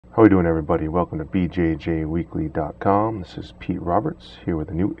How are we doing, everybody? Welcome to BJJweekly.com. This is Pete Roberts here with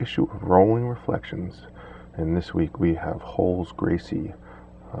a new issue of Rolling Reflections. And this week we have Renzo Gracie,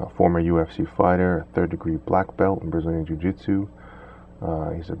 former UFC fighter, a third-degree black belt in Brazilian Jiu Jitsu.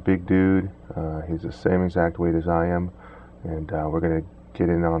 He's a big dude. He's the same exact weight as I am. And we're going to get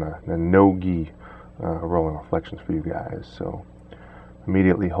in on a no-gi Rolling Reflections for you guys. So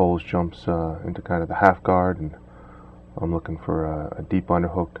immediately Holes jumps into kind of the half guard, and I'm looking for a deep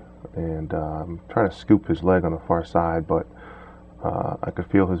underhook, and trying to scoop his leg on the far side, but I could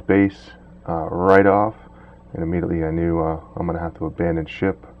feel his base right off, and immediately I knew I'm going to have to abandon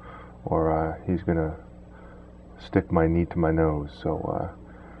ship, or he's going to stick my knee to my nose. So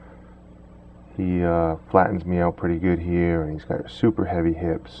he flattens me out pretty good here, and he's got super heavy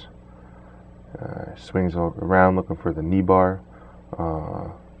hips. Swings around looking for the knee bar,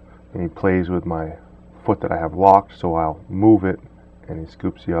 and he plays with my foot that I have locked, so I'll move it, and he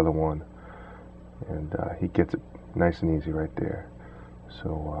scoops the other one, and he gets it nice and easy right there.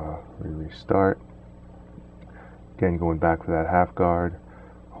 So we restart again, going back for that half guard.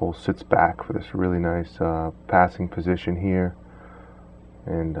 Hole sits back for this really nice passing position here,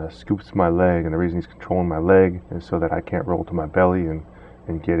 and scoops my leg, and the reason he's controlling my leg is so that I can't roll to my belly and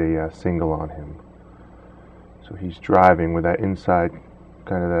get a single on him. So he's driving with that inside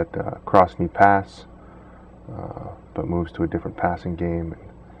kind of that cross knee pass, but moves to a different passing game and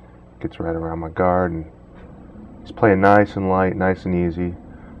gets right around my guard, and he's playing nice and light, nice and easy.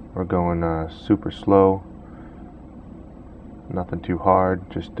 We're going super slow, nothing too hard,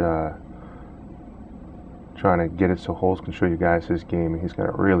 just trying to get it so Holes can show you guys his game. And he's got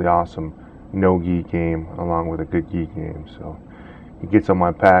a really awesome no-gi game along with a good gi game. So he gets on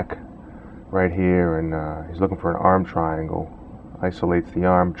my pack right here, and he's looking for an arm triangle. Isolates the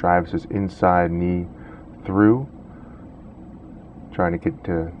arm, drives his inside knee through, trying to get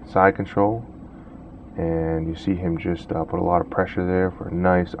to side control, and you see him just put a lot of pressure there for a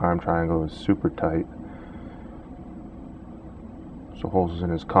nice arm triangle. It's super tight. So Holes is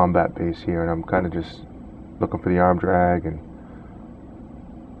in his combat base here, and I'm kind of just looking for the arm drag and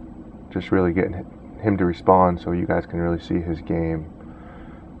just really getting him to respond so you guys can really see his game.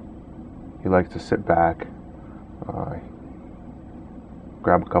 He likes to sit back,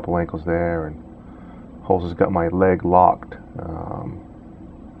 grab a couple ankles there, and Holes has got my leg locked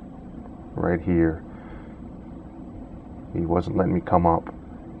right here. He wasn't letting me come up,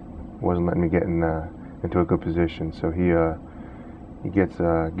 wasn't letting me get into a good position. So he gets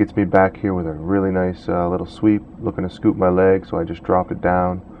me back here with a really nice little sweep, looking to scoop my leg. So I just dropped it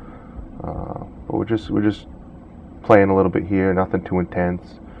down. But we're just playing a little bit here, nothing too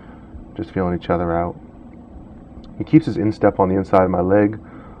intense, just feeling each other out. He keeps his instep on the inside of my leg,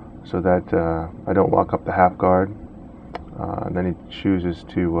 so that I don't lock up the half guard. And then he chooses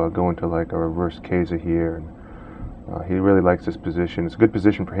to go into like a reverse Keza here. And, he really likes this position. It's a good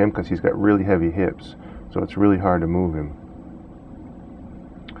position for him because he's got really heavy hips, so it's really hard to move him.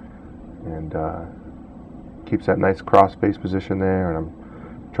 And keeps that nice cross face position there, and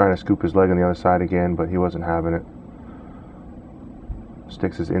I'm trying to scoop his leg on the other side again, but he wasn't having it.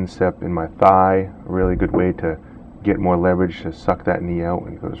 Sticks his instep in my thigh, a really good way to get more leverage to suck that knee out,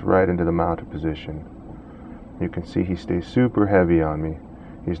 and goes right into the mounted position. You can see he stays super heavy on me.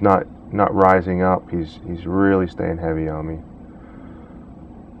 He's not rising up. He's really staying heavy on me.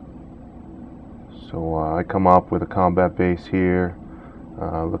 So I come up with a combat base here,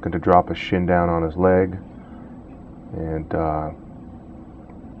 looking to drop a shin down on his leg, and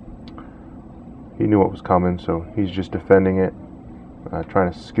he knew what was coming, so he's just defending it.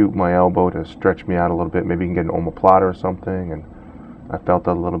 Trying to scoop my elbow to stretch me out a little bit. Maybe he can get an omoplata or something, and I felt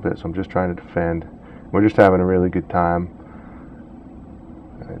that a little bit, so I'm just trying to defend. We're just having a really good time.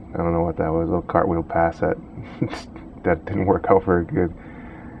 I don't know what that was, a little cartwheel pass that didn't work out very good.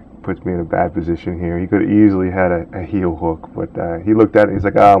 Puts me in a bad position here. He could have easily had a heel hook, but he looked at it, he's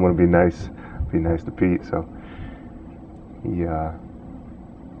like, I'm going to be nice to Pete. So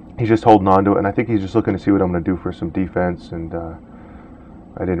he's just holding on to it, and I think he's just looking to see what I'm going to do for some defense, and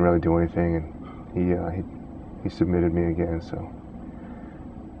I didn't really do anything, and he submitted me again. So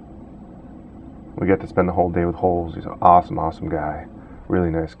we got to spend the whole day with Holes. He's an awesome guy, really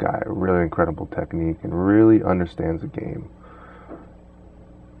nice guy, really incredible technique, and really understands the game.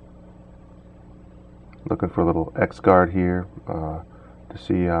 Looking for a little X guard here to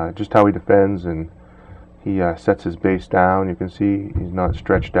see just how he defends, and he sets his base down. You can see he's not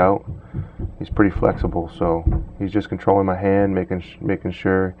stretched out. He's pretty flexible, so he's just controlling my hand, making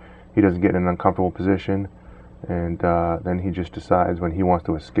sure he doesn't get in an uncomfortable position, and then he just decides when he wants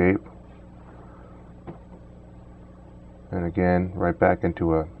to escape. And again, right back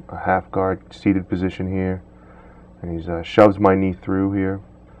into a half guard seated position here. And he shoves my knee through here.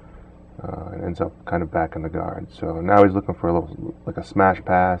 And ends up kind of back in the guard. So now he's looking for a little, like a smash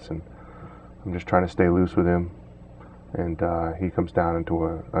pass, and I'm just trying to stay loose with him. And he comes down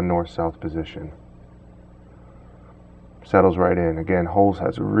into a north-south position. Settles right in. Again, Holes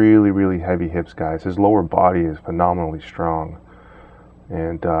has really, really heavy hips, guys. His lower body is phenomenally strong.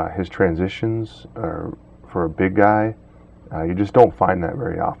 And his transitions are, for a big guy, you just don't find that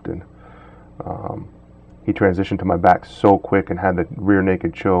very often. He transitioned to my back so quick and had the rear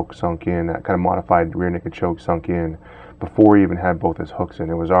naked choke sunk in, that kind of modified rear naked choke sunk in before he even had both his hooks in.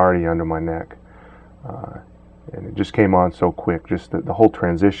 It was already under my neck. And it just came on so quick, just the whole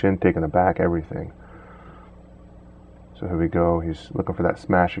transition, taking the back, everything. So here we go. He's looking for that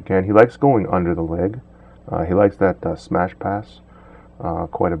smash again. He likes going under the leg. He likes that smash pass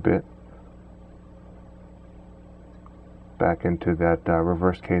quite a bit. Back into that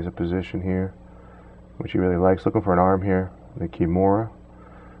reverse Keiza position here, which he really likes. Looking for an arm here, the Kimura.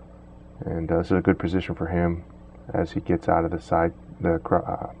 And this is a good position for him as he gets out of the side, the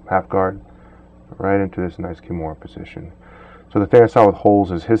half guard, right into this nice Kimura position. So the thing I saw with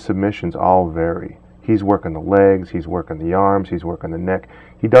Holes is his submissions all vary. He's working the legs, he's working the arms, he's working the neck.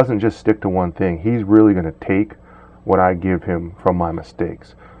 He doesn't just stick to one thing. He's really going to take what I give him from my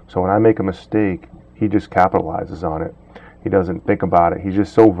mistakes. So when I make a mistake, he just capitalizes on it. He doesn't think about it. He's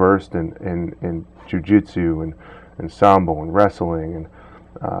just so versed in Jiu Jitsu and Sambo and wrestling, and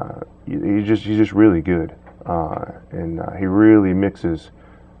he's just really good. He really mixes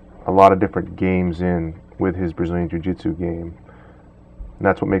a lot of different games in with his Brazilian Jiu Jitsu game. And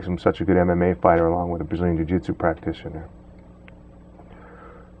that's what makes him such a good MMA fighter, along with a Brazilian Jiu Jitsu practitioner.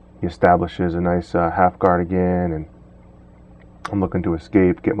 He establishes a nice half guard again, and I'm looking to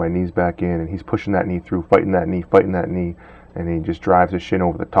escape, get my knees back in, and he's pushing that knee through, fighting that knee, and he just drives his shin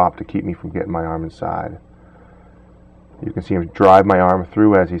over the top to keep me from getting my arm inside. You can see him drive my arm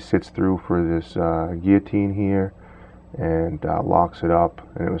through as he sits through for this guillotine here, and locks it up,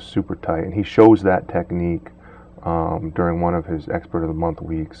 and it was super tight. And he shows that technique during one of his Expert of the Month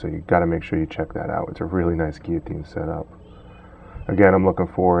weeks, so you got to make sure you check that out. It's a really nice guillotine setup. Again, I'm looking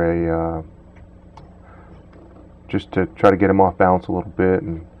for a just to try to get him off balance a little bit,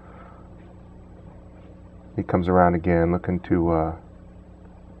 and he comes around again, looking to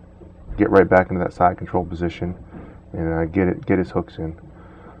get right back into that side control position and get his hooks in.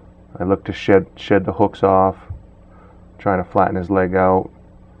 I look to shed the hooks off, trying to flatten his leg out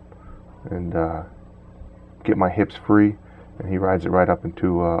and get my hips free, and he rides it right up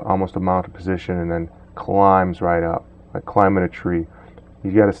into almost a mounted position, and then climbs right up, like climbing a tree.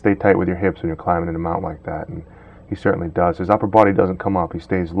 You got to stay tight with your hips when you're climbing in a mountain like that, and he certainly does. His upper body doesn't come up. He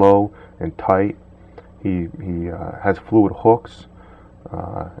stays low and tight. He has fluid hooks,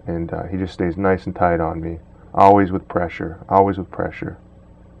 and he just stays nice and tight on me, always with pressure, always with pressure.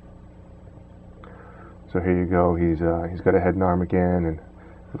 So here you go. He's got a head and arm again, and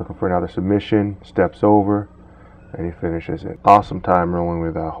looking for another submission. Steps over, and he finishes it. Awesome time rolling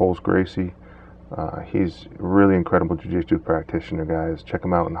with Holes Gracie. He's a really incredible jiu-jitsu practitioner, guys. Check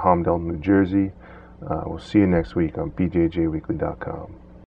him out in Homdale, New Jersey. We'll see you next week on BJJweekly.com.